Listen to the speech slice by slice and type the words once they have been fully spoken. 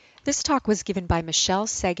This talk was given by Michelle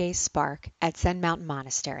Seigei Spark at Zen Mountain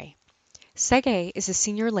Monastery. Seigei is a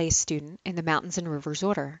senior lay student in the Mountains and Rivers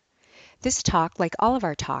Order. This talk, like all of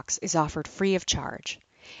our talks, is offered free of charge.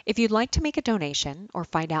 If you'd like to make a donation or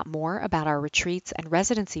find out more about our retreats and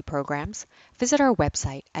residency programs, visit our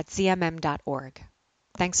website at zmm.org.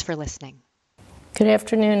 Thanks for listening. Good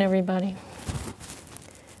afternoon, everybody.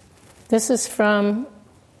 This is from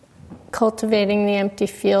Cultivating the Empty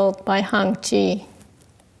Field by Hangji,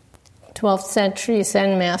 12th century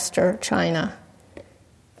Zen master, China.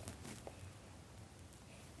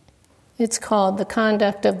 It's called The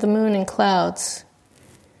Conduct of the Moon and Clouds.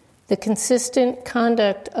 The consistent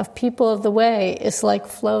conduct of people of the way is like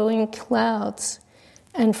flowing clouds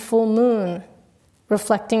and full moon,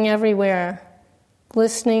 reflecting everywhere,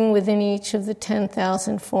 glistening within each of the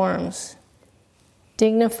 10,000 forms.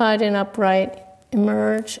 Dignified and upright,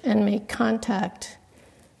 emerge and make contact.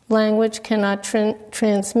 Language cannot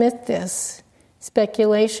transmit this.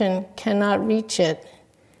 Speculation cannot reach it.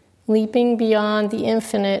 Leaping beyond the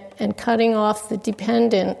infinite and cutting off the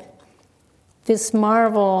dependent, this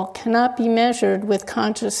marvel cannot be measured with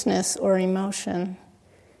consciousness or emotion.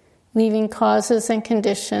 Leaving causes and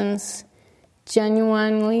conditions,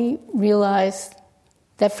 genuinely realize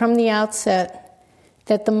that from the outset,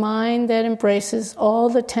 that the mind that embraces all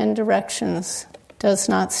the 10 directions does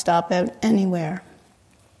not stop anywhere.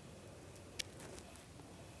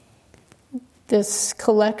 This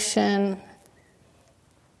collection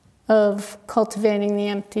of Cultivating the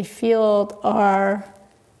Empty Field are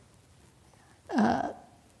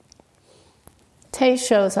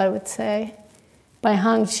teishos, I would say, by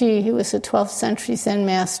Hangji, who was a 12th century Zen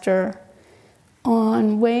master,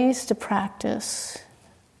 on ways to practice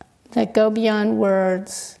that go beyond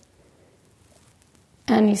words.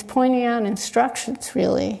 And he's pointing out instructions,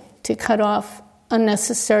 really, to cut off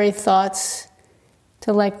unnecessary thoughts,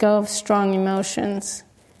 to let go of strong emotions,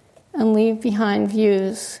 and leave behind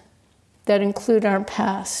views that include our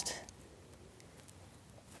past.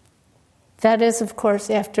 That is, of course,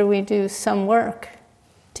 after we do some work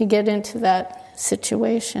to get into that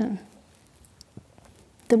situation.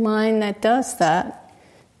 The mind that does that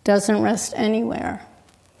doesn't rest anywhere.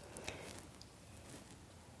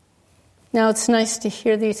 Now, it's nice to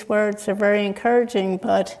hear these words. They're very encouraging,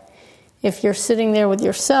 but if you're sitting there with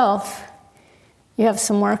yourself, you have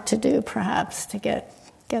some work to do, perhaps, to get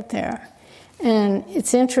there. And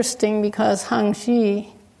it's interesting because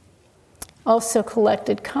Hangji also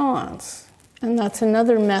collected koans, and that's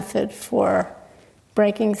another method for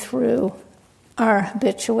breaking through our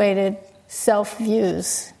habituated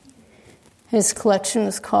self-views. His collection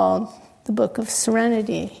is called The Book of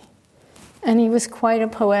Serenity, and he was quite a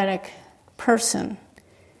poetic person.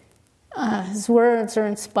 His words are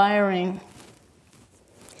inspiring,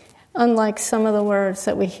 unlike some of the words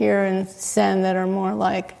that we hear in Zen that are more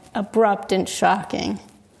like abrupt and shocking.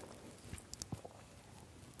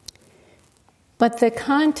 But the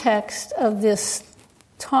context of this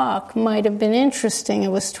talk might have been interesting. It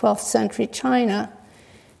was 12th century China.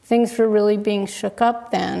 Things were really being shook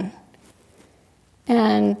up then.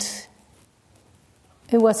 And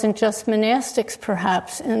it wasn't just monastics,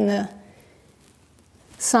 perhaps, in the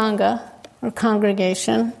Sangha or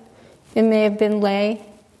congregation. It may have been lay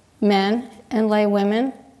men and lay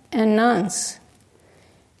women and nuns.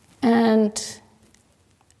 And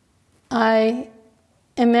I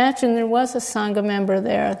imagine there was a Sangha member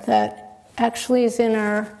there that actually is in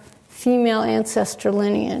our female ancestor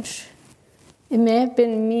lineage. It may have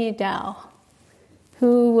been Mi Dao,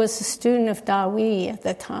 who was a student of Dawi at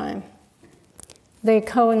the time. They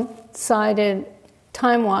coincided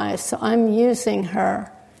time-wise, so I'm using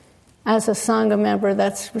her as a Sangha member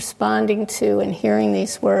that's responding to and hearing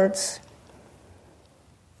these words.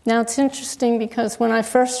 Now, it's interesting because when I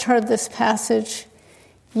first heard this passage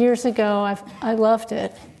years ago, I loved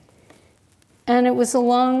it. And it was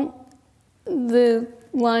along the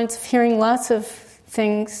lines of hearing lots of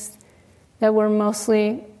things that were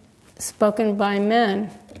mostly spoken by men.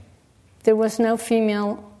 There was no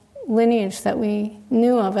female lineage that we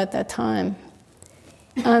knew of at that time.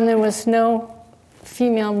 And there was no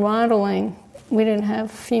female modeling. We didn't have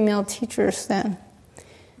female teachers then.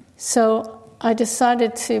 So I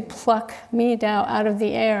decided to pluck Mi Dao out of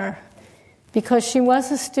the air because she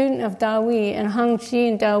was a student of Dawi, and Hangji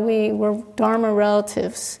and Dawi were Dharma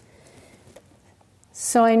relatives.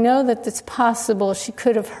 So I know that it's possible she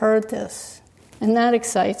could have heard this, and that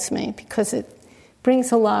excites me because it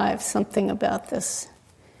brings alive something about this.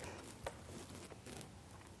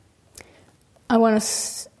 I want to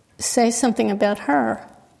say something about her.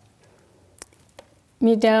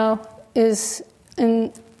 Mi Dao is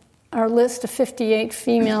an our list of 58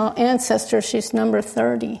 female ancestors, she's number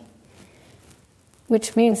 30,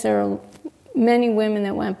 which means there are many women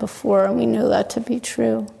that went before, and we know that to be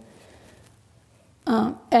true.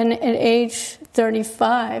 And at age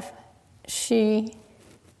 35, she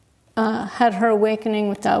had her awakening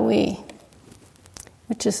with Dawi,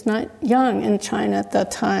 which is not young in China at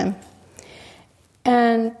that time.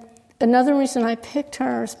 And another reason I picked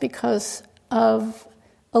her is because of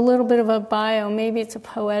a little bit of a bio, maybe it's a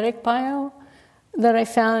poetic bio, that I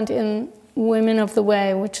found in Women of the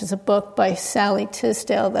Way, which is a book by Sally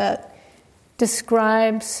Tisdale that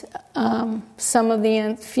describes some of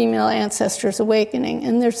the female ancestors awakening.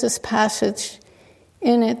 And there's this passage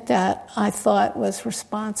in it that I thought was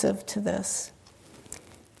responsive to this.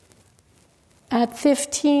 At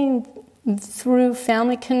 15, through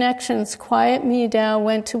family connections, quiet Miedao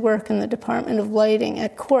went to work in the Department of Lighting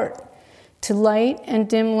at court to light and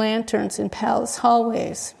dim lanterns in palace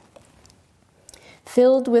hallways,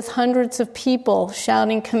 filled with hundreds of people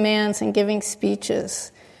shouting commands and giving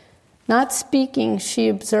speeches. Not speaking, she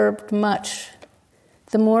observed much.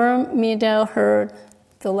 The more Miedao heard,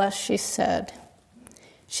 the less she said.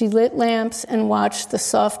 She lit lamps and watched the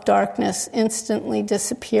soft darkness instantly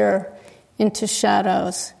disappear into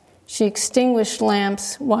shadows. She extinguished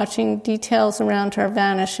lamps, watching details around her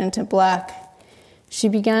vanish into black. She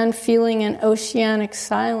began feeling an oceanic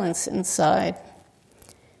silence inside.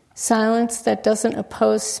 Silence that doesn't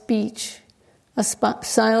oppose speech.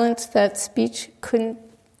 Silence that speech in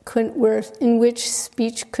which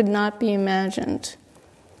speech could not be imagined.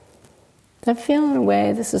 I feel in a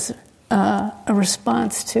way this is a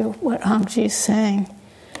response to what Hamji is saying.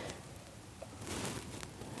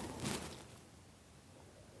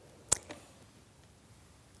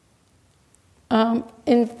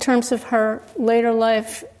 In terms of her later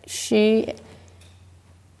life, she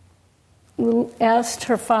asked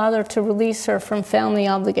her father to release her from family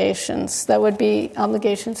obligations. That would be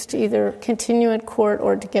obligations to either continue at court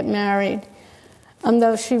or to get married.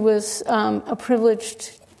 Though she was a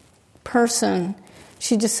privileged person,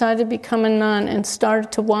 she decided to become a nun and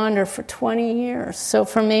started to wander for 20 years. So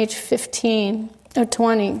from age 15 or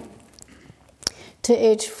 20 to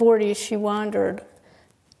age 40, she wandered,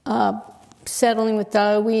 settling with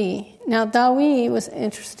Dawi. Now, Dawi was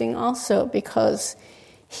interesting also because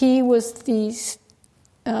he was the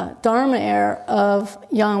Dharma heir of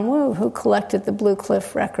Yang Wu, who collected the Blue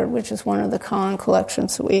Cliff record, which is one of the Koan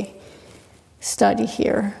collections that we study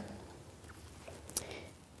here.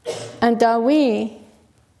 And Dawi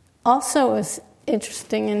also is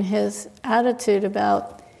interesting in his attitude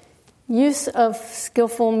about use of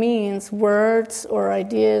skillful means, words or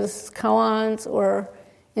ideas, koans or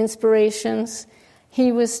inspirations.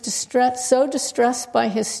 He was so distressed by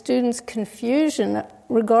his students' confusion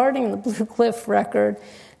regarding the Blue Cliff record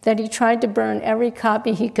that he tried to burn every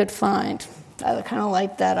copy he could find. I kind of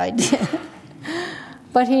like that idea.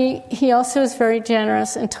 But he also was very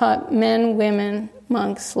generous and taught men, women,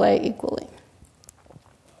 monks, lay equally.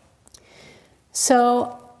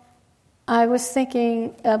 So I was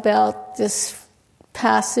thinking about this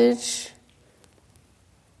passage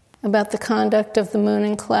about the conduct of the moon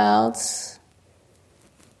and clouds,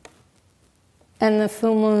 and the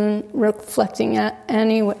full moon reflecting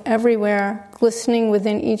everywhere, glistening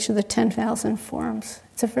within each of the 10,000 forms.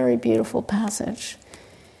 It's a very beautiful passage.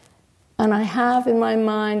 And I have in my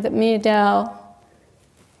mind that Miedao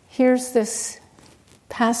hears this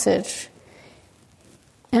passage,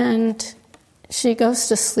 and she goes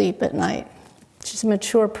to sleep at night. She's a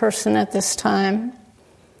mature person at this time.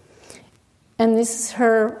 And this is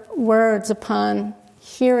her words upon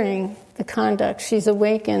hearing the conduct. She's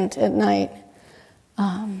awakened at night.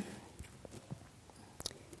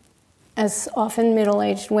 As often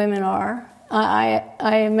middle-aged women are.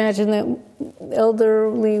 I imagine that elder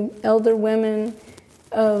women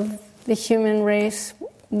of the human race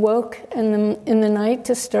woke in the night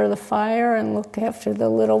to stir the fire and look after the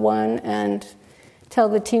little one and tell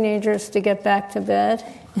the teenagers to get back to bed.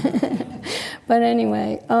 But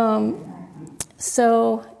anyway,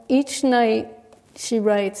 so each night, she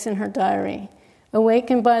writes in her diary,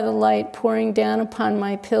 awakened by the light pouring down upon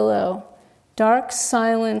my pillow, dark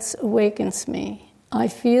silence awakens me. I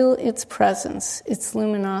feel its presence, its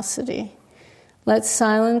luminosity. Let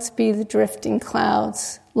silence be the drifting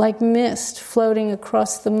clouds, like mist floating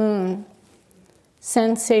across the moon.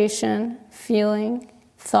 Sensation, feeling,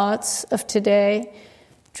 thoughts of today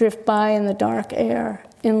drift by in the dark air,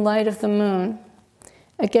 in light of the moon.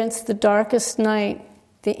 Against the darkest night,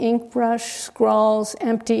 the ink brush scrawls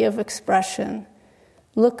empty of expression.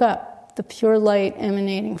 Look up, the pure light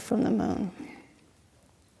emanating from the moon.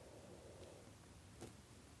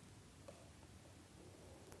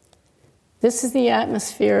 This is the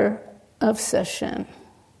atmosphere of sesshin.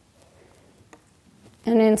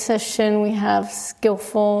 And in sesshin we have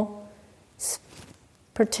skillful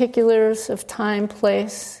particulars of time,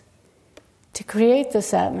 place to create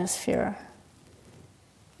this atmosphere.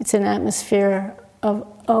 It's an atmosphere of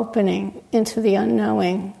opening into the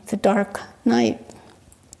unknowing, the dark night.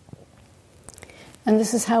 And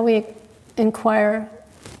this is how we encounter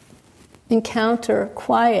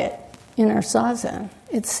quiet in our zazen.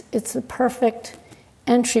 It's a perfect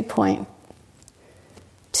entry point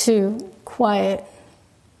to quiet,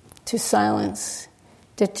 to silence,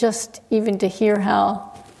 even to hear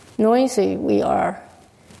how noisy we are.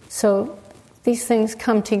 So these things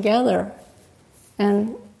come together,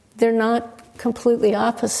 and they're not completely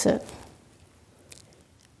opposite.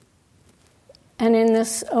 And in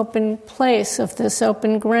this open place, of this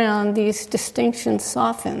open ground, these distinctions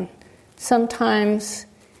soften. Sometimes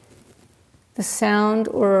the sound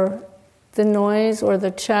or the noise or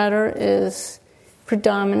the chatter is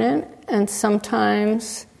predominant, and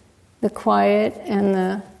sometimes the quiet and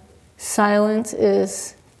the silence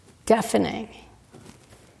is deafening.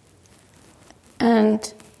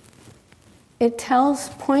 And it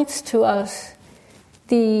points to us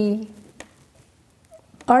the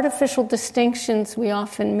artificial distinctions we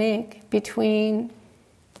often make between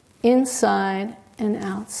inside and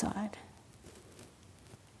outside.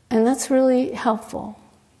 And that's really helpful,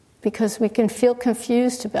 because we can feel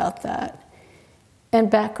confused about that and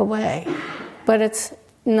back away. But it's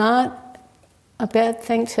not a bad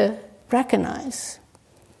thing to recognize.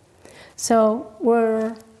 So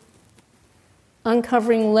we're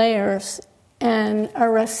uncovering layers, and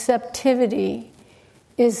our receptivity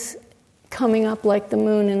is coming up like the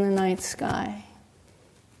moon in the night sky.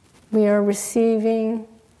 We are receiving,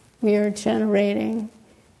 we are generating,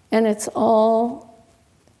 and it's all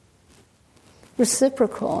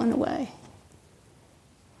reciprocal in a way.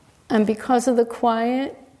 And because of the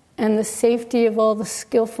quiet and the safety of all the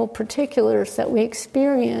skillful particulars that we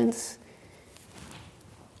experience,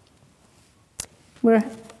 we're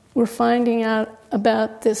finding out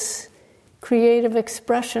about this creative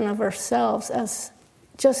expression of ourselves as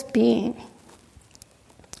just being.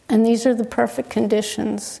 And these are the perfect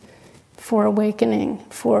conditions for awakening,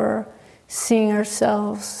 for seeing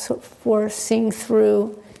ourselves, for seeing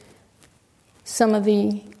through some of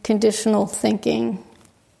the conditional thinking.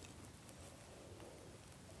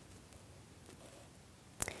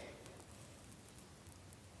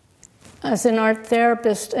 As an art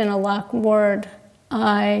therapist in a locked ward,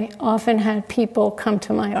 I often had people come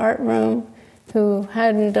to my art room who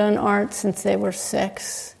hadn't done art since they were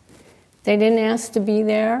 6. They didn't ask to be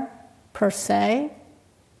there, per se.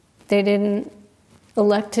 They didn't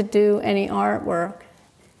elect to do any artwork.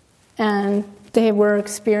 And they were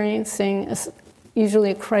experiencing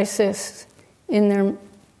usually a crisis in their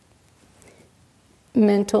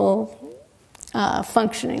mental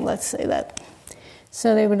functioning, let's say that.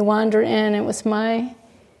 So they would wander in. It was my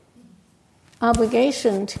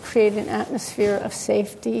obligation to create an atmosphere of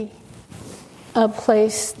safety, a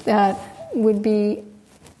place that would be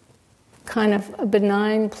kind of a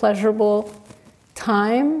benign, pleasurable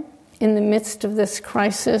time in the midst of this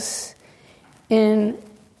crisis, in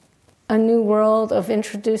a new world of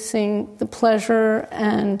introducing the pleasure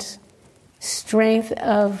and strength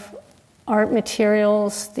of art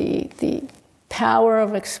materials, the power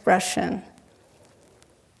of expression,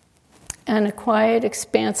 and a quiet,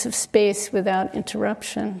 expansive space without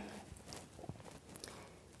interruption.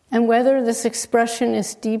 And whether this expression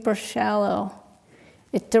is deep or shallow,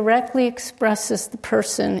 it directly expresses the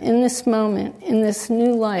person in this moment, in this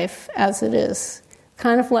new life as it is.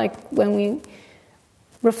 Kind of like when we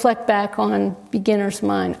reflect back on beginner's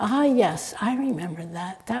mind. Ah, yes, I remember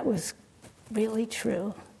that. That was really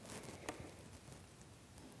true.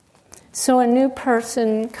 So a new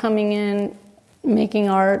person coming in, making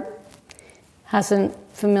art, hasn't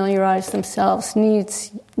familiarized themselves,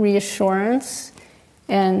 needs reassurance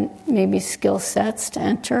and maybe skill sets to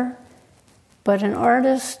enter. But an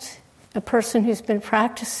artist, a person who's been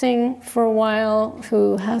practicing for a while,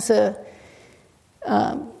 who has a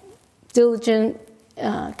diligent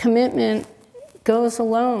commitment, goes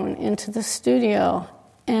alone into the studio.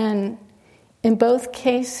 And in both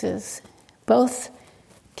cases,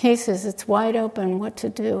 it's wide open what to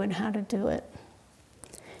do and how to do it.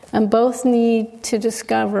 And both need to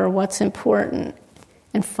discover what's important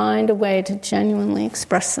and find a way to genuinely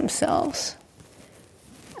express themselves.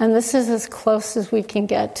 And this is as close as we can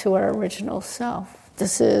get to our original self.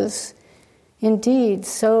 This is indeed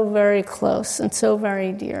so very close and so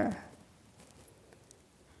very dear.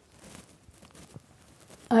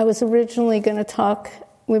 I was originally going to talk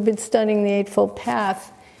we've been studying the Eightfold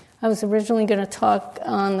Path. I was originally going to talk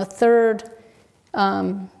on the third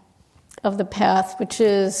of the path, which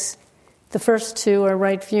is the first two are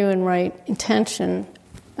right view and right intention,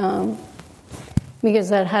 because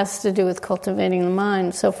that has to do with cultivating the mind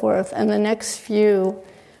and so forth. And the next few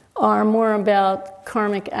are more about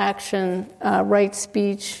karmic action, right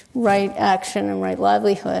speech, right action, and right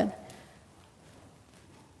livelihood.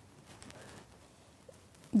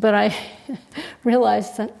 But I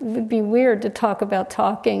realized that it would be weird to talk about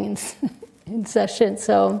talking in session,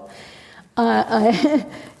 so I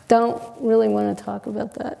don't really want to talk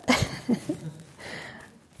about that.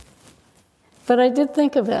 But I did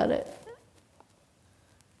think about it.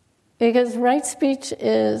 Because right speech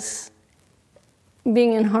is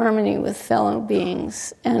being in harmony with fellow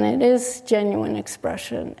beings, and it is genuine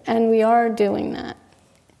expression, and we are doing that.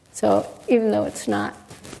 So even though it's not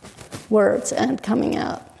words and coming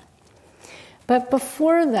out. But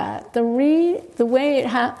before that, the way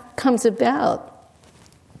it comes about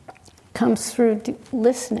comes through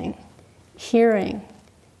listening, hearing,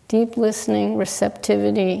 deep listening,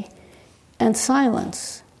 receptivity, and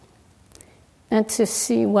silence, and to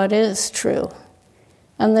see what is true.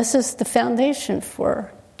 And this is the foundation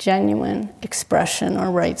for genuine expression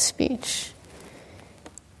or right speech.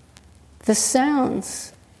 The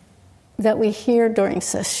sounds that we hear during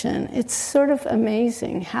session, it's sort of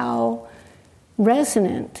amazing how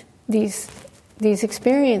resonant these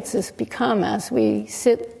experiences become as we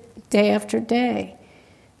sit day after day.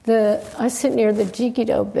 I sit near the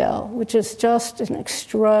Jigido bell, which is just an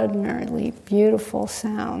extraordinarily beautiful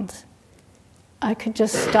sound. I could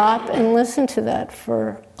just stop and listen to that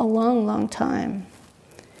for a long, long time.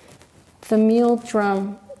 The meal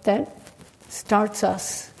drum that starts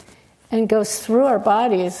us and goes through our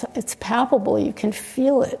bodies, it's palpable, you can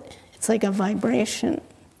feel it. It's like a vibration.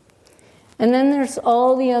 And then there's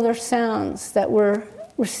all the other sounds that we're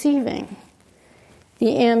receiving.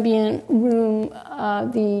 The ambient room,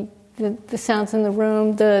 the sounds in the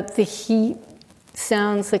room, the heat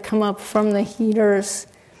sounds that come up from the heaters.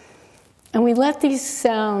 And we let these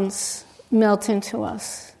sounds melt into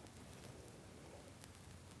us.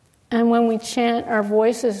 And when we chant, our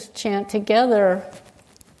voices chant together,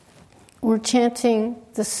 we're chanting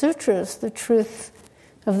the sutras, the truth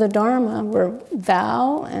of the Dharma. We're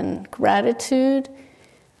vow and gratitude.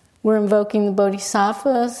 We're invoking the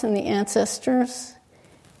bodhisattvas and the ancestors.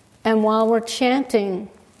 And while we're chanting,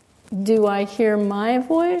 do I hear my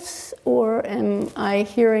voice or am I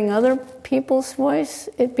hearing other people's voice?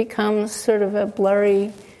 It becomes sort of a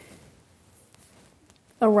blurry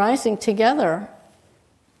arising together.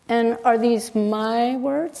 And are these my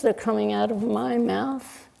words that are coming out of my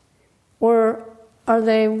mouth? Or are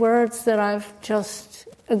they words that I've just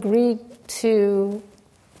agreed to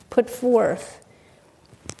put forth?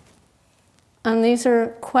 And these are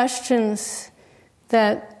questions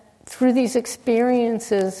that through these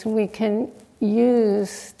experiences we can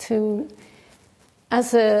use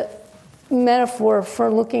as a metaphor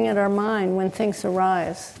for looking at our mind when things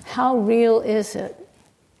arise. How real is it?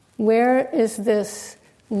 Where is this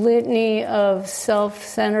litany of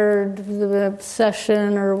self-centered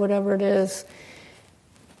obsession or whatever it is?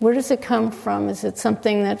 Where does it come from? Is it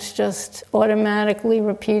something that's just automatically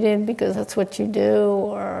repeated because that's what you do?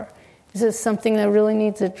 Or is it something that really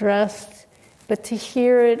needs addressed? But to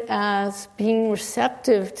hear it as being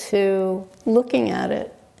receptive to looking at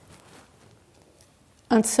it.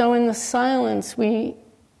 And so in the silence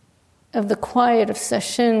of the quiet of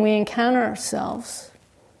session, we encounter ourselves.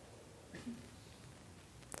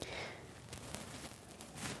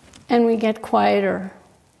 And we get quieter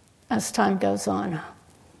as time goes on.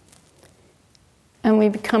 And we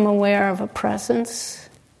become aware of a presence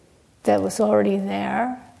that was already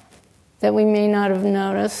there, that we may not have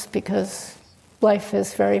noticed because life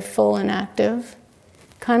is very full and active.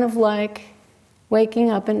 Kind of like waking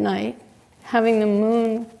up at night, having the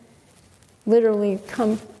moon literally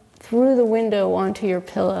come through the window onto your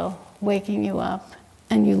pillow, waking you up,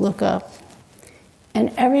 and you look up.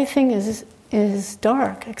 And everything is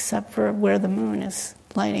dark except for where the moon is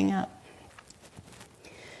lighting up.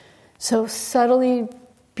 So subtly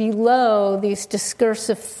below these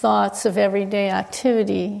discursive thoughts of everyday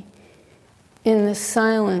activity, in the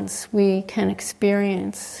silence we can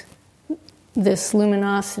experience this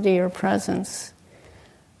luminosity or presence.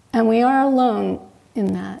 And we are alone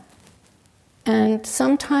in that. And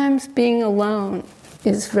sometimes being alone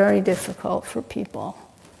is very difficult for people.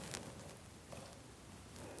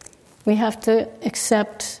 We have to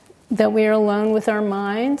accept that we are alone with our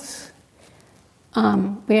minds.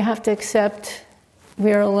 We have to accept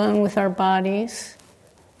we are alone with our bodies.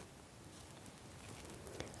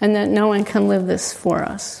 and that no one can live this for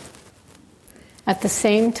us. At the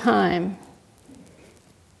same time,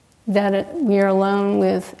 that we are alone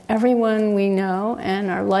with everyone we know and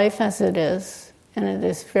our life as it is, and it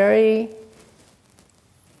is very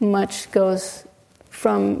much goes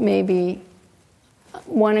from maybe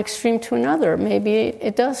one extreme to another. Maybe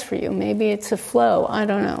it does for you. Maybe it's a flow. I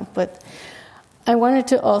don't know. But I wanted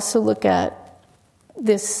to also look at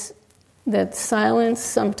this, that silence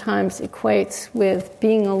sometimes equates with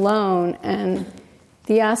being alone and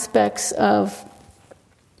the aspects of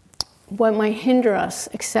what might hinder us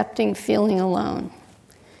accepting feeling alone.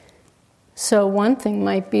 So one thing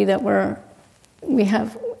might be that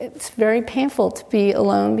it's very painful to be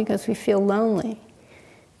alone because we feel lonely.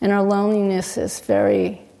 And our loneliness is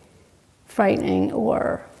very frightening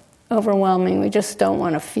or overwhelming. We just don't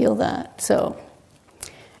want to feel that.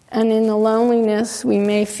 And in the loneliness, we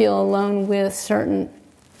may feel alone with certain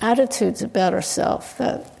attitudes about ourselves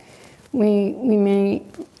that we may,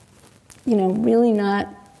 really not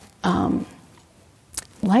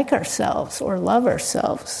like ourselves or love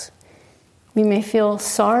ourselves. We may feel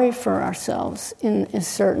sorry for ourselves in a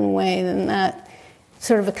certain way, and that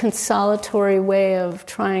sort of a consolatory way of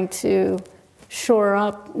trying to shore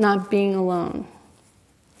up not being alone.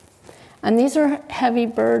 And these are heavy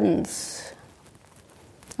burdens.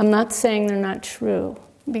 I'm not saying they're not true,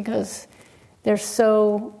 because they're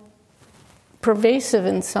so pervasive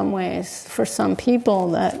in some ways for some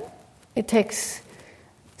people that it takes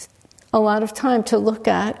a lot of time to look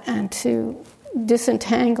at and to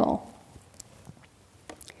disentangle.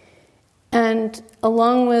 And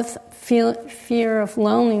along with fear of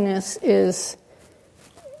loneliness is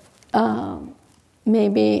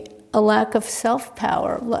maybe a lack of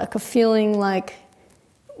self-power, lack of feeling like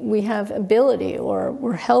we have ability or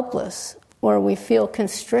we're helpless or we feel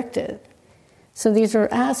constricted. So these are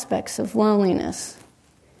aspects of loneliness.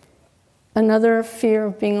 Another fear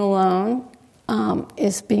of being alone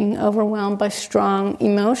is being overwhelmed by strong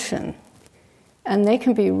emotion. And they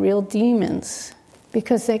can be real demons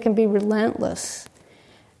because they can be relentless.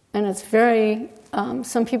 And it's very,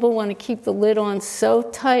 some people want to keep the lid on so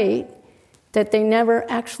tight that they never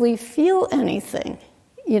actually feel anything.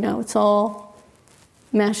 It's all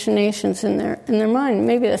machinations in their mind.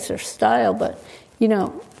 Maybe that's their style, but,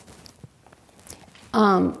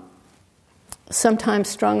 sometimes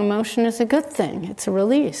strong emotion is a good thing. It's a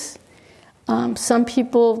release. Some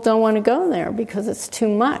people don't want to go there because it's too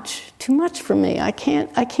much for me. I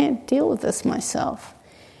can't deal with this myself.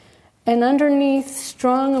 And underneath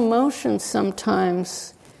strong emotions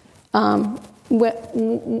sometimes,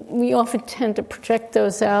 we often tend to project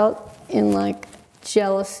those out in like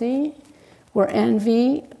jealousy or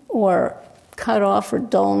envy or cut off or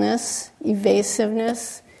dullness,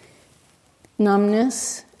 evasiveness,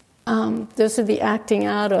 numbness. Those are the acting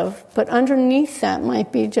out of. But underneath that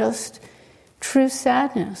might be just true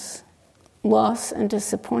sadness, loss, and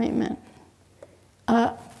disappointment.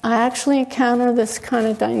 I actually encounter this kind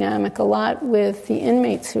of dynamic a lot with the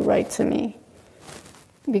inmates who write to me,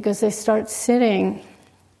 because they start sitting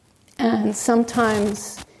and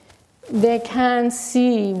sometimes they can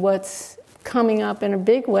see what's coming up in a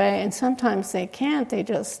big way, and sometimes they can't. They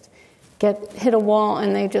just hit a wall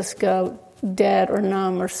and they just go dead or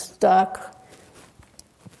numb or stuck.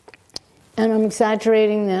 And I'm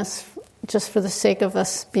exaggerating this just for the sake of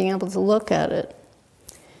us being able to look at it.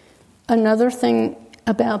 Another thing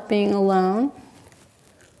about being alone,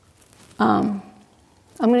 I'm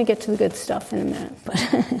going to get to the good stuff in a minute,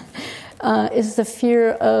 but is the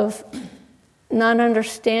fear of not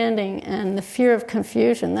understanding and the fear of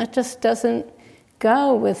confusion. That just doesn't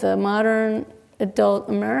go with a modern adult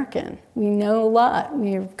American. We know a lot.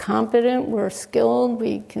 We're competent, we're skilled,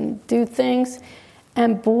 we can do things.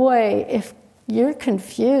 And boy, if you're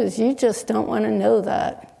confused, you just don't want to know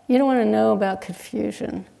that. You don't want to know about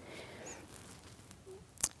confusion.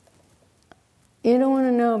 You don't want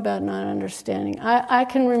to know about not understanding. I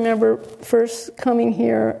can remember first coming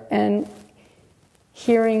here and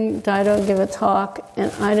hearing Dido give a talk,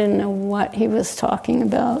 and I didn't know what he was talking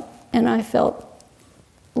about. And I felt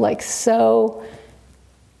like so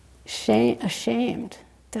ashamed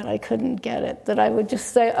that I couldn't get it, that I would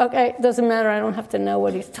just say, okay, it doesn't matter, I don't have to know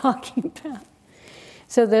what he's talking about.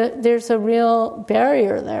 So there's a real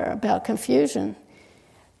barrier there about confusion.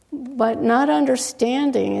 But not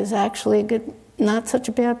understanding is actually not such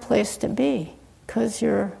a bad place to be, because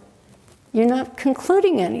you're not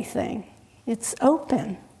concluding anything. It's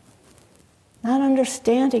open. Not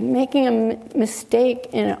understanding, making a mistake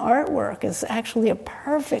in an artwork is actually a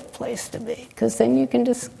perfect place to be, because then you can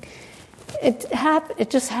just It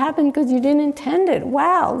just happened because you didn't intend it.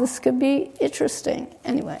 Wow, this could be interesting.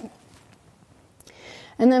 Anyway.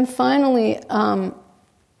 And then finally, a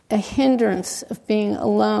hindrance of being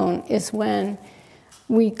alone is when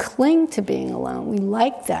we cling to being alone. We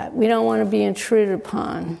like that. We don't want to be intruded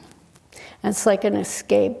upon. And it's like an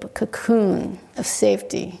escape, a cocoon of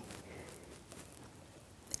safety.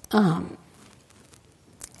 And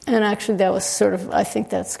actually that was sort of, I think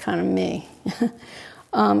that's kind of me.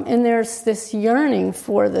 And there's this yearning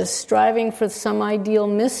for this, striving for some ideal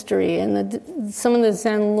mystery. And some of the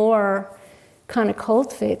Zen lore kind of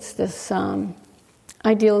cultivates this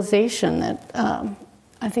idealization that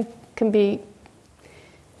I think can be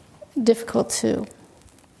difficult too.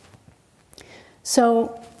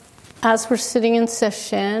 So as we're sitting in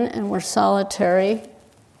sesshin and we're solitary,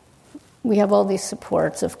 we have all these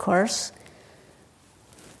supports, of course,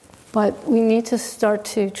 but we need to start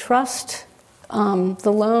to trust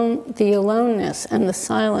the aloneness and the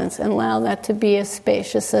silence and allow that to be as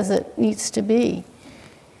spacious as it needs to be.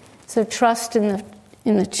 So trust in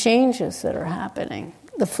the changes that are happening,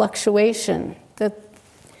 the fluctuation,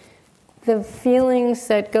 the feelings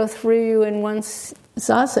that go through you in one's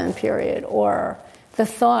zazen period, or the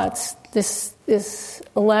thoughts, this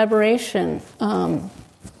elaboration.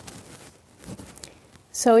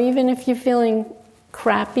 So even if you're feeling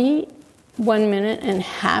crappy 1 minute and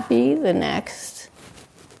happy the next,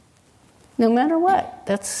 no matter what,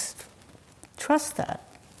 trust that.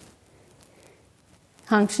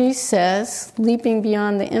 Hangzhi says, leaping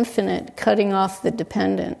beyond the infinite, cutting off the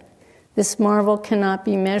dependent. This marvel cannot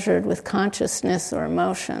be measured with consciousness or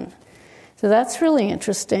emotion. So that's really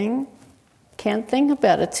interesting. Can't think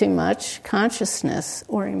about it too much. Consciousness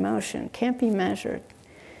or emotion can't be measured.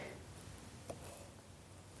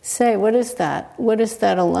 Say, what is that? What is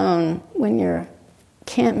that alone when you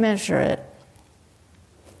can't measure it?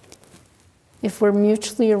 If we're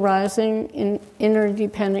mutually arising,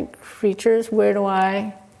 interdependent creatures, where do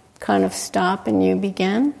I kind of stop and you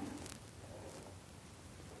begin?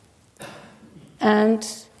 And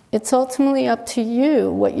it's ultimately up to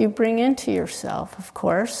you what you bring into yourself, of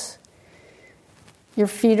course. Your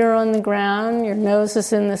feet are on the ground, your nose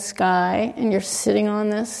is in the sky, and you're sitting on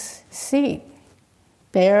this seat.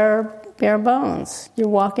 Bare bones. You're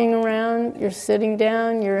walking around, you're sitting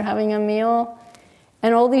down, you're having a meal,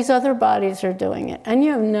 and all these other bodies are doing it. And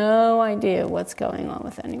you have no idea what's going on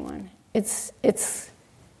with anyone. It's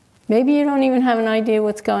maybe you don't even have an idea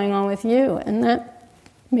what's going on with you, and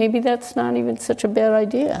maybe that's not even such a bad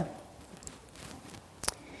idea.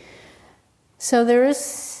 So there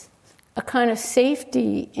is a kind of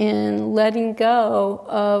safety in letting go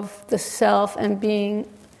of the self and being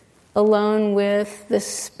alone with this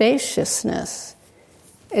spaciousness.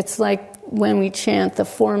 It's like when we chant the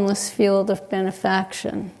formless field of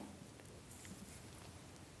benefaction.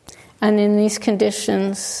 And in these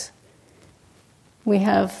conditions, we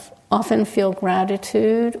often feel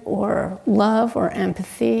gratitude or love or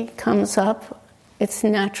empathy comes up. It's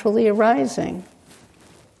naturally arising.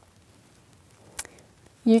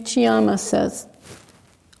 Uchiyama says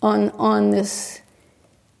on this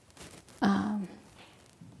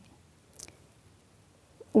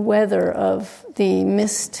weather of the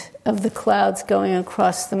mist of the clouds going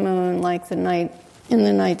across the moon like the night in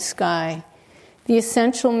the night sky, the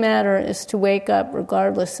essential matter is to wake up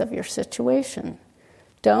regardless of your situation.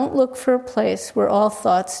 Don't look for a place where all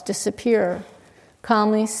thoughts disappear.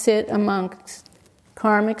 Calmly sit amongst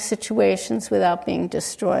karmic situations without being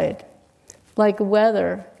destroyed. Like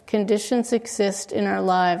weather, conditions exist in our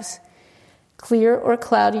lives, clear or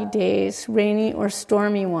cloudy days, rainy or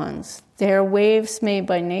stormy ones. They are waves made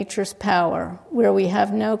by nature's power, where we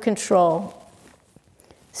have no control.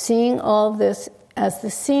 Seeing all this as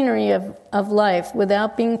the scenery of life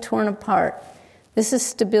without being torn apart, this is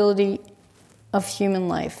stability of human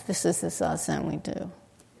life. This is the zazen we do.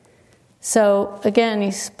 So again,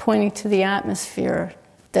 he's pointing to the atmosphere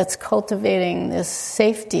that's cultivating this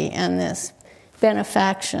safety and this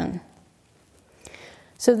benefaction.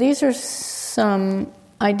 So these are some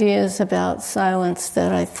ideas about silence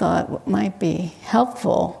that I thought might be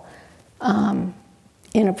helpful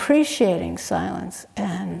in appreciating silence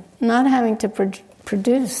and not having to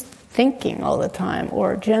produce thinking all the time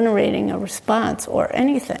or generating a response or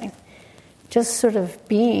anything. Just sort of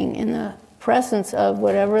being in the presence of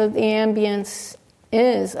whatever the ambience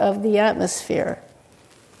is of the atmosphere.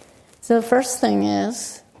 So the first thing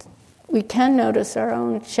is we can notice our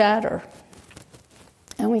own chatter.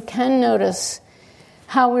 And we can notice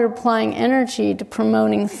how we're applying energy to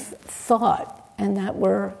promoting thought and that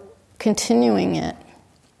we're continuing it.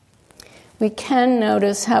 We can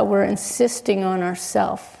notice how we're insisting on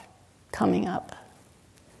ourself coming up.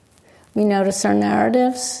 We notice our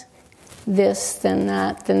narratives, this, then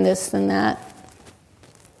that, then this, then that.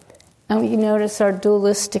 And we notice our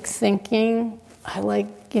dualistic thinking.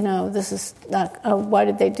 This is not, why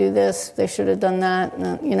did they do this? They should have done that,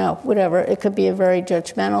 and, whatever. It could be a very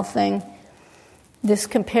judgmental thing. This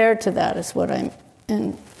compared to that is what I'm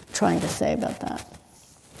trying to say about that.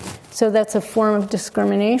 So that's a form of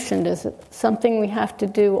discrimination. Is it something we have to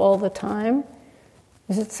do all the time?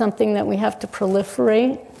 Is it something that we have to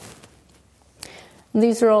proliferate?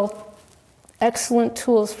 These are all excellent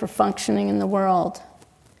tools for functioning in the world,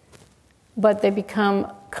 but they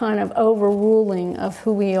become kind of overruling of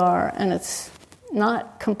who we are, and it's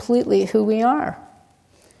not completely who we are.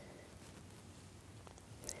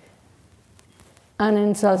 And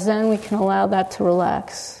in zazen, we can allow that to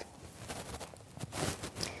relax.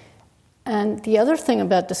 And the other thing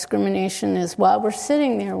about discrimination is while we're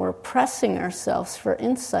sitting there, we're pressing ourselves for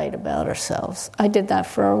insight about ourselves. I did that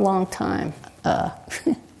for a long time.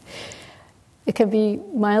 It could be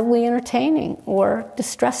mildly entertaining or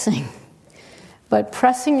distressing. But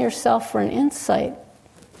pressing yourself for an insight,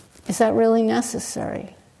 is that really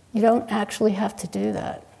necessary? You don't actually have to do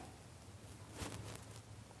that.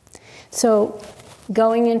 So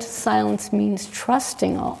going into silence means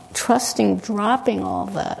trusting, dropping all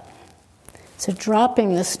of that. So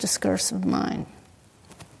dropping this discursive mind.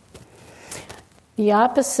 The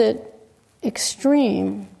opposite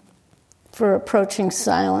extreme for approaching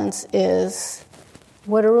silence is,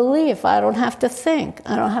 what a relief. I don't have to think.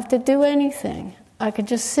 I don't have to do anything. I could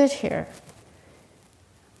just sit here.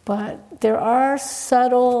 But there are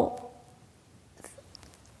subtle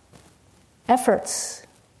efforts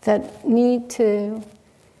that need to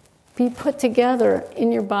be put together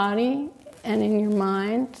in your body and in your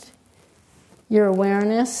mind, your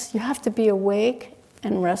awareness. You have to be awake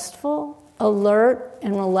and restful, alert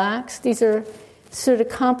and relaxed. These are sort of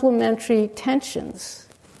complementary tensions.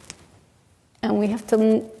 And we have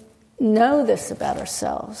to know this about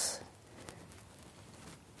ourselves.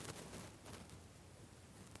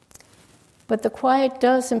 But the quiet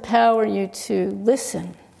does empower you to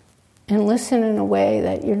listen, and listen in a way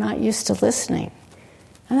that you're not used to listening.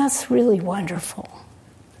 And that's really wonderful.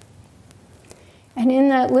 And in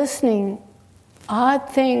that listening, odd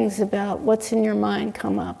things about what's in your mind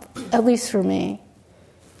come up, at least for me.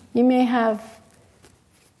 You may have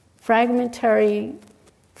fragmentary,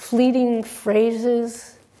 fleeting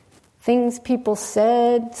phrases, things people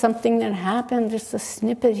said, something that happened, just a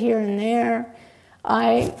snippet here and there.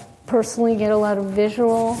 I personally get a lot of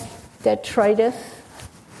visual detritus.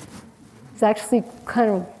 It's actually kind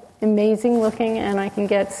of amazing looking, and I can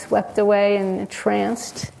get swept away and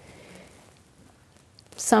entranced.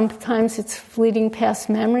 Sometimes it's fleeting past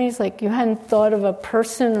memories, like you hadn't thought of a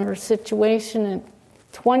person or a situation in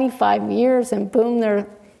 25 years, and boom, they're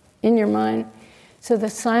in your mind. So the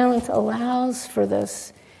silence allows for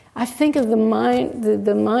this. I think of the mind,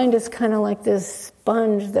 the mind is kind of like this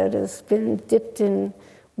sponge that has been dipped in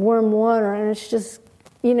warm water, and it's just,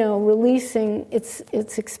 releasing its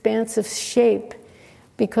expansive shape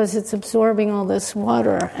because it's absorbing all this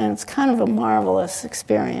water, and it's kind of a marvelous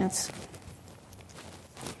experience.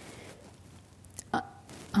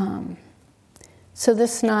 So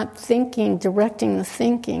this not thinking, directing the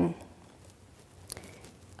thinking,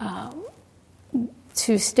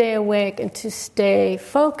 to stay awake and to stay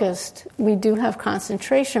focused, we do have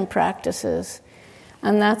concentration practices.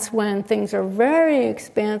 And that's when things are very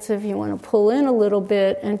expansive. You want to pull in a little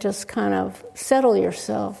bit and just kind of settle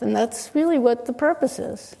yourself. And that's really what the purpose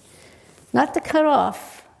is. Not to cut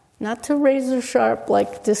off, not to razor sharp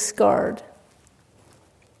like discard.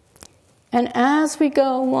 And as we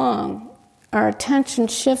go along, our attention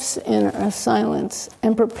shifts in our silence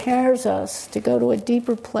and prepares us to go to a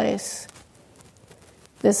deeper place.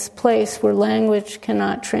 This place where language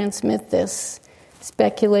cannot transmit this,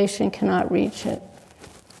 speculation cannot reach it.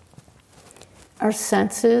 Our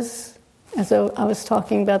senses, as I was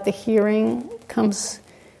talking about, the hearing comes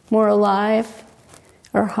more alive.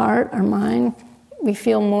 Our heart, our mind, we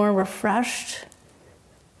feel more refreshed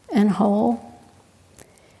and whole.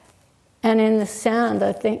 And in the sound,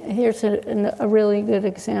 I think, here's a really good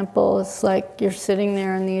example. It's like you're sitting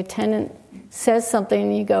there and the attendant says something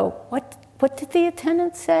and you go, what did the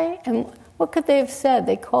attendant say? And what could they have said?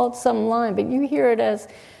 They called some line, but you hear it as,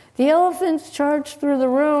 the elephants charged through the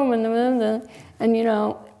room, and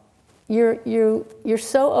you're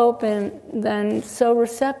so open, then so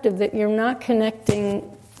receptive that you're not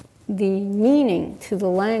connecting the meaning to the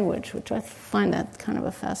language, which I find that kind of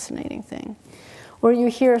a fascinating thing. Or you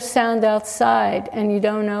hear a sound outside and you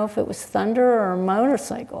don't know if it was thunder or a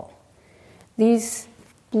motorcycle. These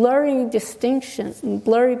blurry distinctions and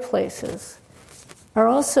blurry places are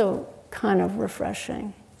also kind of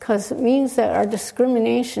refreshing, because it means that our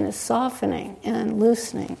discrimination is softening and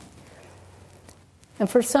loosening. And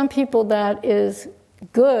for some people that is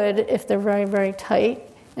good if they're very, very tight,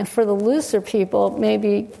 and for the looser people,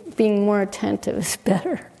 maybe being more attentive is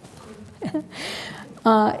better.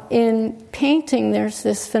 In painting, there's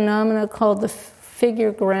this phenomena called the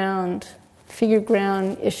figure ground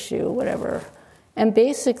issue, whatever. And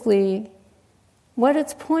basically, what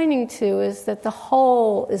it's pointing to is that the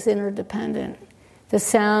whole is interdependent. The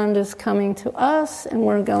sound is coming to us, and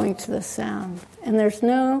we're going to the sound. And there's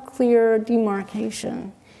no clear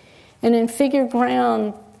demarcation. And in figure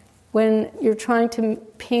ground, when you're trying to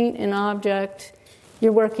paint an object,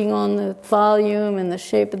 you're working on the volume and the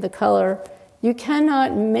shape of the color. You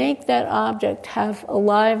cannot make that object have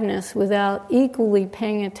aliveness without equally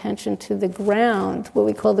paying attention to the ground, what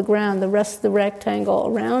we call the ground, the rest of the rectangle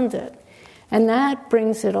around it. And that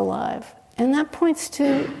brings it alive. And that points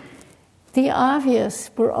to the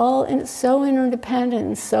obvious. We're all so interdependent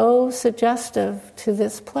and so suggestive to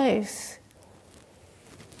this place.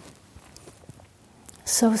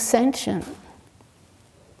 So sentient.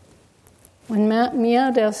 When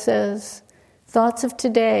Miao Dao says, thoughts of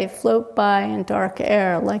today float by in dark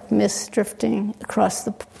air like mist drifting across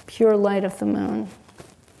the pure light of the moon.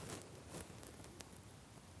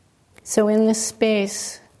 So in this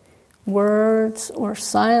space, words or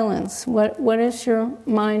silence, what is your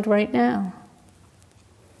mind right now?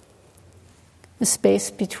 The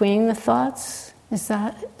space between the thoughts, is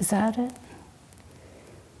that it?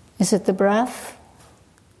 Is it the breath?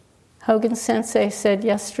 Hogan Sensei said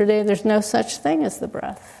yesterday, there's no such thing as the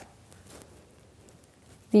breath.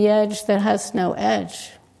 The edge that has no edge.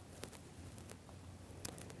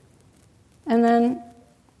 And then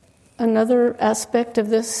another aspect of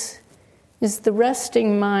this is the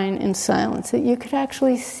resting mind in silence, that you could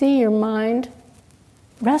actually see your mind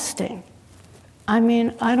resting. I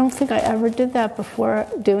mean, I don't think I ever did that before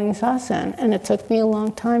doing zazen, and it took me a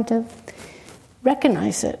long time to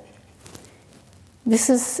recognize it. This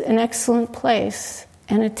is an excellent place,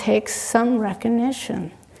 and it takes some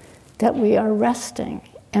recognition that we are resting,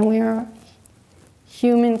 and we are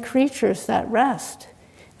human creatures that rest.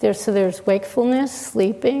 There's wakefulness,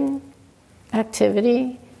 sleeping,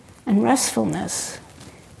 activity, and restfulness.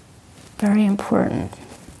 Very important.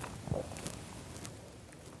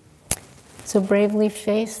 So bravely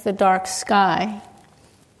face the dark sky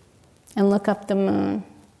and look up the moon.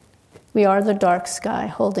 We are the dark sky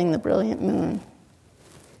holding the brilliant moon.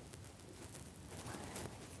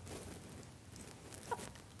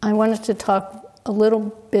 I wanted to talk a little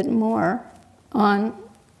bit more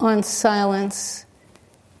on silence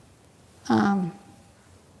in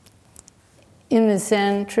the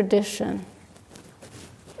Zen tradition.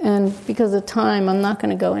 And because of time, I'm not going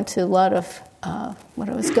to go into a lot of what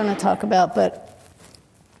I was going to talk about, but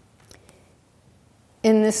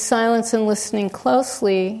in this silence and listening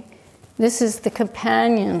closely, this is the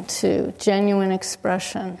companion to genuine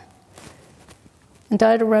expression. And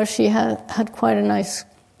Daido Roshi had quite a nice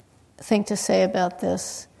thing to say about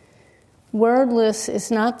this. Wordless is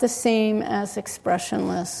not the same as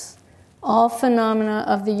expressionless. All phenomena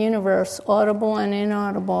of the universe, audible and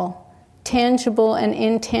inaudible, tangible and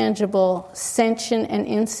intangible, sentient and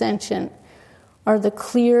insentient, are the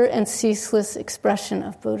clear and ceaseless expression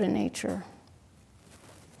of Buddha nature.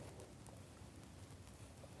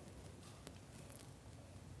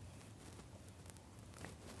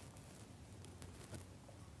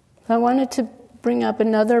 I wanted to bring up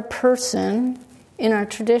another person in our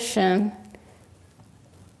tradition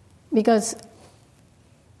because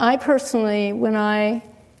I personally, when I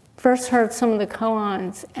first heard some of the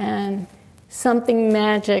koans and something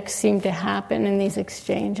magic seemed to happen in these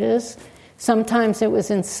exchanges, sometimes it was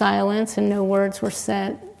in silence and no words were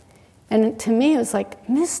said. And to me, it was like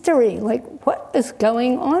mystery, like what is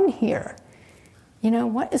going on here?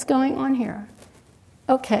 What is going on here?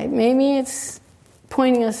 Okay, maybe it's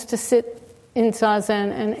pointing us to sit in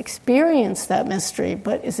zazen and experience that mystery,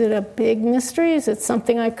 but is it a big mystery? Is it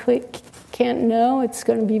something I can't know? It's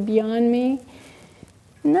going to be beyond me?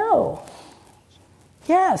 No.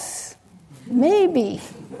 Yes. Maybe.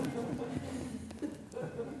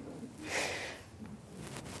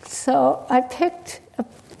 So I picked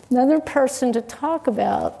another person to talk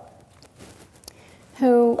about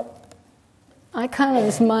who I kind of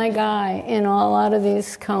is my guy in a lot of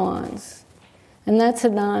these koans, and that's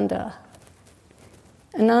Ananda.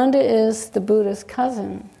 Ananda is the Buddha's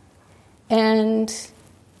cousin, and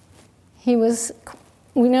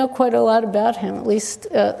we know quite a lot about him, at least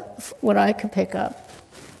what I could pick up.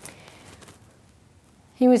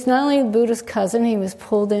 He was not only the Buddha's cousin, he was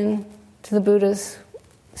pulled in to the Buddha's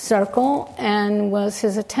circle and was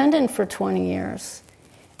his attendant for 20 years.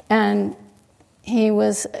 And he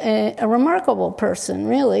was a remarkable person,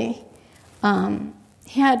 really.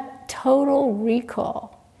 He had total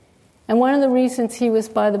recall. And one of the reasons he was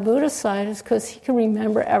by the Buddha's side is because he could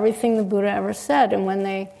remember everything the Buddha ever said. And when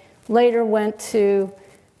they later went to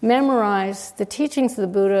memorize the teachings of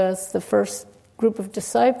the Buddha as the first group of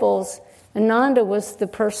disciples, Ananda was the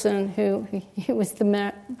person he was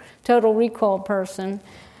the total recall person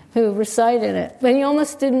who recited it. But he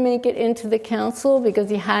almost didn't make it into the council because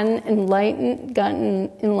he hadn't gotten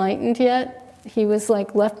enlightened yet. He was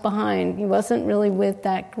like left behind. He wasn't really with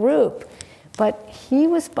that group. But he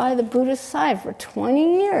was by the Buddha's side for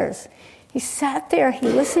 20 years. He sat there, he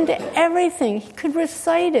listened to everything, he could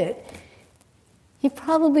recite it. He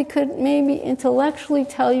probably could maybe intellectually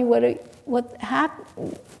tell you what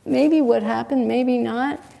happened, maybe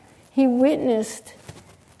not. He witnessed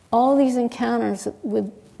all these encounters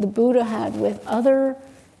with the Buddha had with other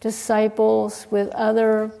disciples, with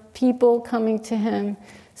other people coming to him,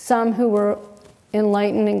 some who were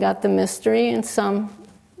enlightened and got the mystery, and some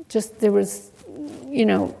just there was,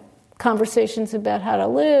 conversations about how to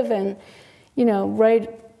live and, write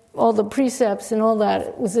all the precepts and all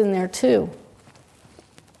that was in there too.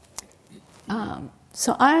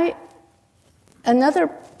 Another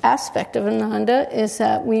aspect of Ananda is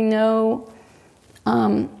that we know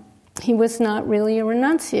he was not really a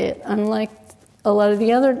renunciate, unlike a lot of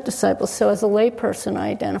the other disciples. So as a layperson, I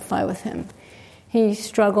identify with him. He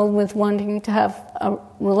struggled with wanting to have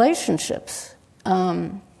relationships.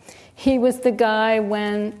 He was the guy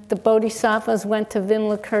when the bodhisattvas went to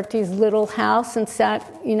Vimalakirti's little house and sat,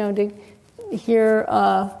 to hear,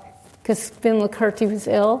 because Vimalakirti was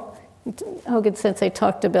ill. Hogan Sensei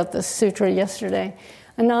talked about this sutra yesterday.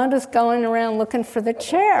 Ananda's going around looking for the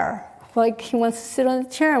chair. Like he wants to sit on the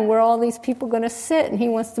chair, and where are all these people going to sit? And he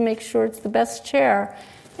wants to make sure it's the best chair.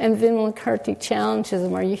 And Vimalakirti challenges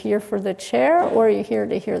him, are you here for the chair or are you here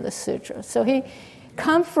to hear the sutra? So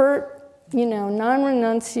comfort,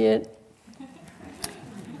 non-renunciate.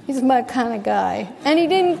 He's my kind of guy. And he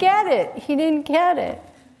didn't get it.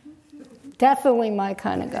 Definitely my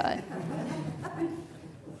kind of guy.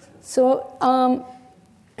 So,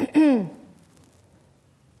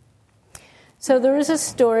 so there is a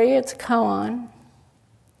story, it's a koan,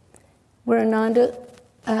 where Ananda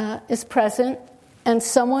is present, and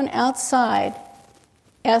someone outside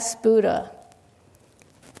asks Buddha,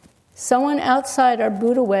 someone outside our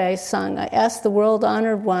Buddha way Sangha asked the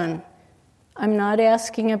world-honored one, I'm not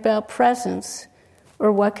asking about presence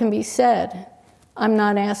or what can be said. I'm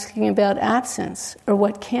not asking about absence or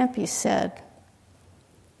what can't be said.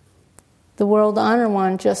 The world-honored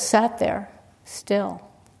one just sat there, still.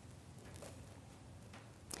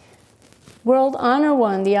 World-honored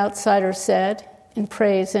one, the outsider said, in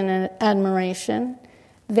praise and in admiration,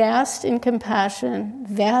 vast in compassion,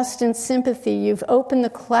 vast in sympathy, you've opened the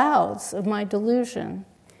clouds of my delusion,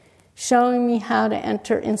 showing me how to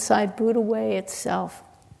enter inside Buddha way itself.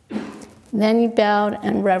 Then he bowed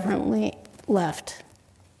and reverently left.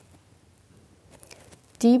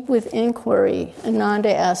 Deep with inquiry,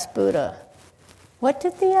 Ananda asked Buddha, what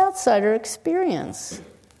did the outsider experience?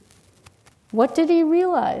 What did he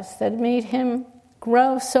realize that made him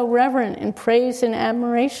grow so reverent in praise and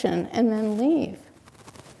admiration and then leave?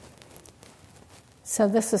 So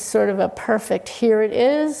this is sort of a perfect, here it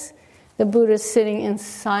is. The Buddha is sitting in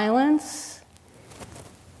silence.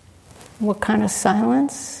 What kind of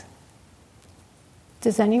silence?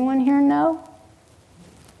 Does anyone here know?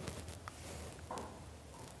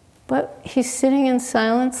 But he's sitting in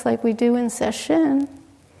silence like we do in sesshin.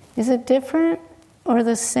 Is it different or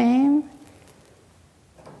the same?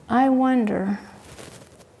 I wonder.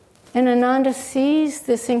 And Ananda sees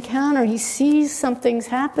this encounter. He sees something's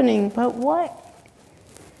happening, but what?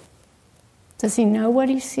 Does he know what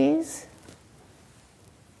he sees?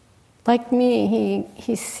 Like me,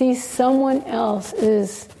 he sees someone else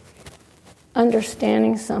is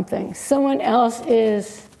understanding something. Someone else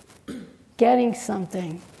is getting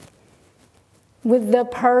something with the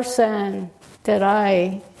person that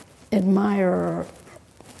I admire.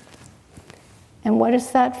 And what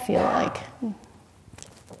does that feel like?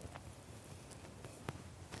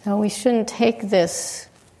 So we shouldn't take this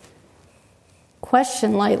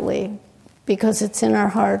question lightly because it's in our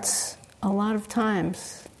hearts a lot of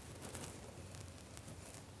times.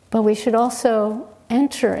 But we should also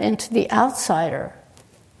enter into the outsider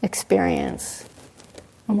experience.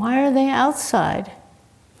 And why are they outside?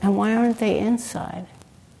 And why aren't they inside?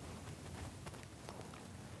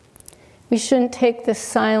 We shouldn't take this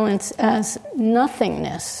silence as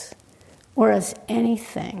nothingness or as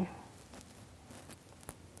anything.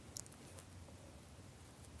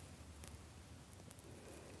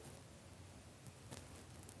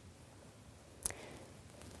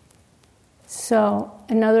 So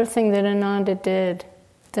another thing that Ananda did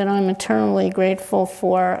that I'm eternally grateful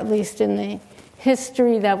for, at least in the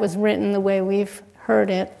history that was written the way we've heard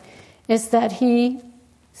it, is that he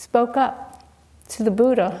spoke up to the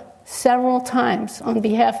Buddha several times on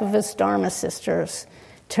behalf of his Dharma sisters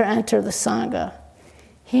to enter the Sangha.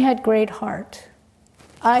 He had great heart.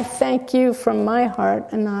 I thank you from my heart,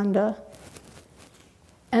 Ananda.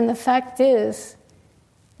 And the fact is,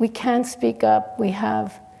 we can speak up. We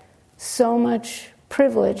have so much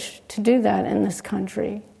privilege to do that in this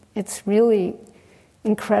country. It's really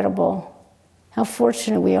incredible how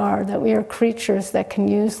fortunate we are that we are creatures that can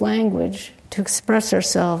use language to express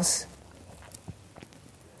ourselves.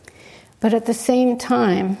 But at the same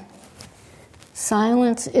time,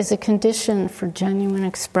 silence is a condition for genuine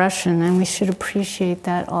expression, and we should appreciate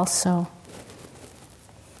that also.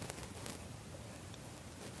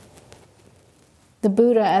 The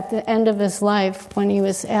Buddha, at the end of his life, when he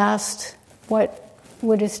was asked what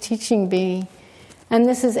would his teaching be, and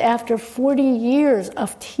this is after 40 years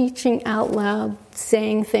of teaching out loud,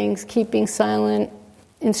 saying things, keeping silent,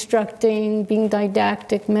 instructing, being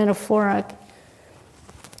didactic, metaphoric,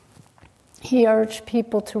 he urged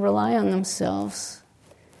people to rely on themselves.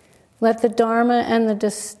 Let the Dharma and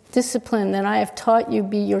the discipline that I have taught you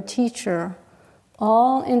be your teacher.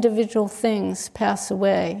 All individual things pass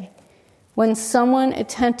away. When someone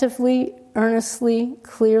attentively, earnestly,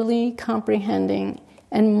 clearly comprehending,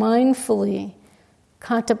 and mindfully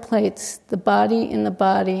contemplates the body in the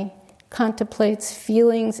body, contemplates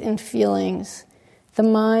feelings in feelings, the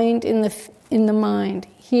mind in the mind,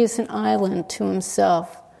 he is an island to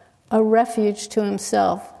himself, a refuge to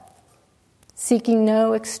himself, seeking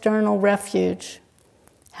no external refuge,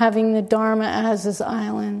 having the Dharma as his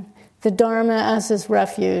island, the Dharma as his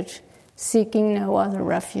refuge, seeking no other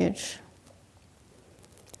refuge.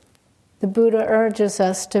 The Buddha urges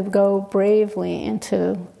us to go bravely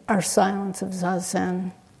into our silence of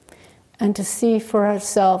zazen and to see for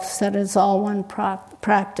ourselves that it's all one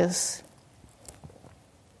practice.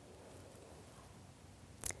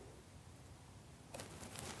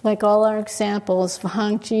 Like all our examples,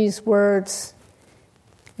 Vahangji's words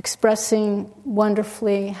expressing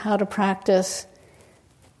wonderfully how to practice,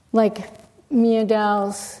 like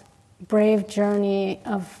Miyao's brave journey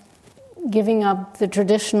of giving up the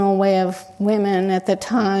traditional way of women at the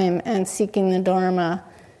time and seeking the Dharma,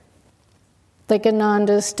 like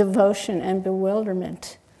Ananda's devotion and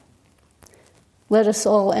bewilderment. Let us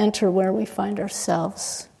all enter where we find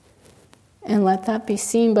ourselves, and let that be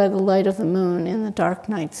seen by the light of the moon in the dark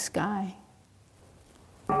night sky.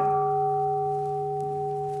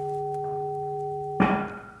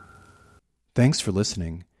 Thanks for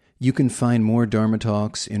listening. You can find more Dharma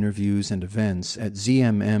talks, interviews, and events at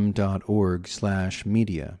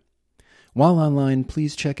zmm.org/media. While online,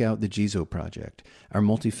 please check out the Jizo Project, our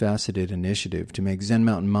multifaceted initiative to make Zen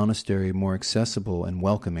Mountain Monastery more accessible and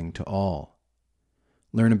welcoming to all.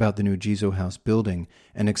 Learn about the new Jizo House building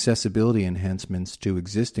and accessibility enhancements to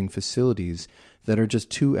existing facilities that are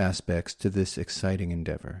just two aspects to this exciting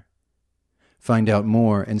endeavor. Find out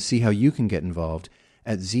more and see how you can get involved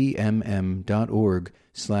at zmm.org/Jizo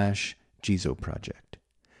Project.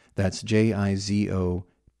 That's JIZOPROJECT.